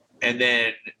 And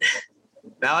then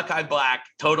Malakai Black,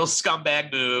 total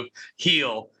scumbag move,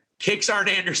 heel, kicks Arn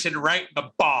Anderson right in the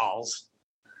balls.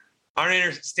 Arn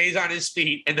Anderson stays on his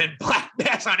feet, and then black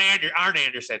mass on Arn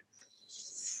Anderson.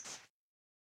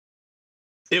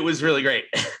 It was really great.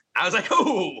 I was like,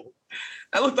 oh,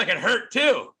 that looked like it hurt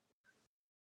too.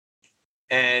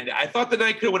 And I thought the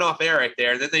night could have went off air right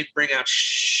there. And then they bring out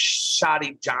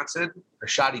Shoddy Johnson or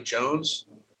Shoddy Jones.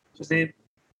 What's his name?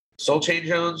 Soul Chain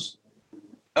Jones?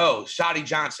 Oh, Shoddy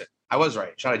Johnson. I was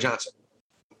right. Shoddy Johnson.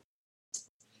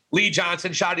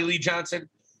 Shoddy Lee Johnson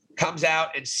comes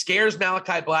out and scares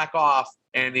Malakai Black off,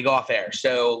 and they go off air.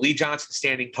 So Lee Johnson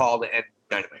standing tall to end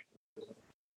Dynamite.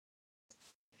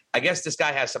 I guess this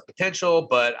guy has some potential,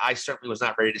 but I certainly was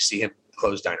not ready to see him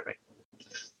close Dynamite.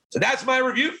 So that's my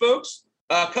review, folks.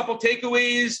 A couple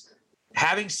takeaways.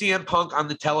 Having CM Punk on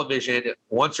the television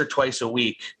once or twice a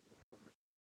week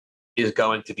is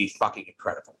going to be fucking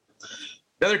incredible.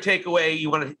 Another takeaway,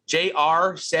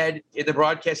 JR said in the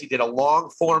broadcast he did a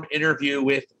long-form interview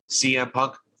with CM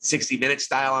Punk, 60-minute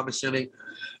style, I'm assuming.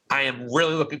 I am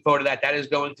really looking forward to that. That is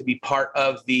going to be part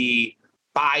of the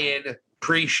buy-in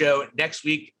pre-show next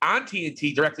week on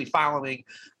TNT, directly following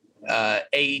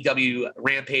AEW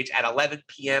Rampage at 11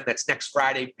 p.m. That's next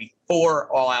Friday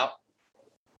before All Out.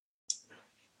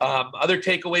 Other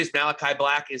takeaways, Malakai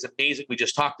Black is amazing. We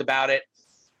just talked about it.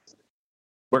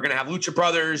 We're going to have Lucha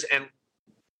Brothers and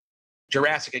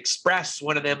Jurassic Express.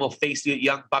 One of them will face the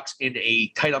Young Bucks in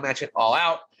a title match at All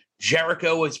Out.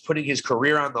 Jericho is putting his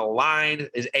career on the line,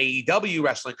 his AEW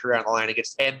wrestling career on the line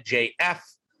against MJF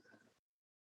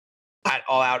at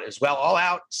All Out as well. All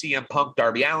Out, CM Punk,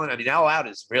 Darby Allin. I mean, All Out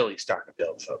is really starting to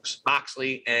build, folks.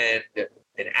 Moxley and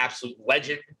an absolute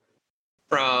legend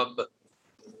from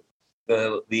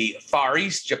the Far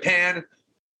East, Japan,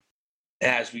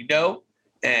 as we know.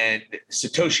 And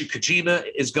Satoshi Kojima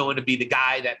is going to be the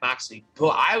guy that Moxley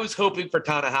pull. I was hoping for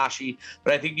Tanahashi,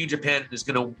 but I think New Japan is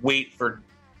going to wait for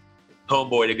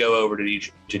Homeboy to go over to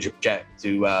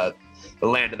the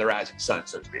land of the rising sun,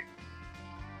 so to speak.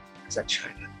 Is that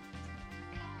China?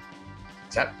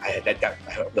 Is that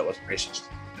I hope that wasn't racist,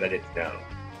 but I didn't know.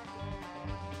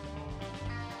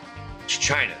 It's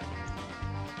China.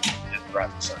 And the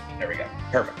rising sun. There we go.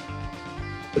 Perfect.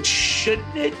 But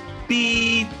shouldn't it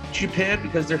be Japan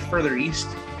because they're further east?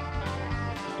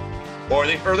 Or are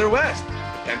they further west?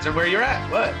 Depends on where you're at.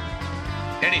 What?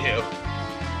 Anywho.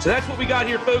 So that's what we got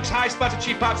here, folks. High Spots and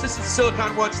Cheap Pops. This is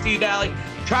Silicon One Steve Valli.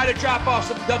 Try to drop off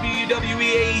some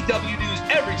WWE, AEW news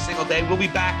every single day. We'll be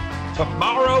back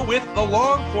tomorrow with the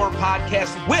long-form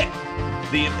podcast with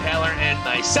the Impaler and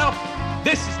myself.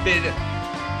 This has been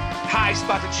High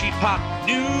Spots and Cheap Pop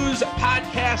News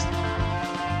Podcast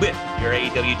with your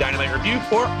AEW Dynamite review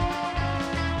for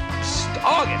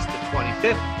August the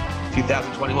 25th,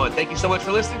 2021. Thank you so much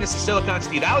for listening. This is Silicon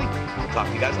Steve Valli. We'll talk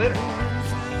to you guys later.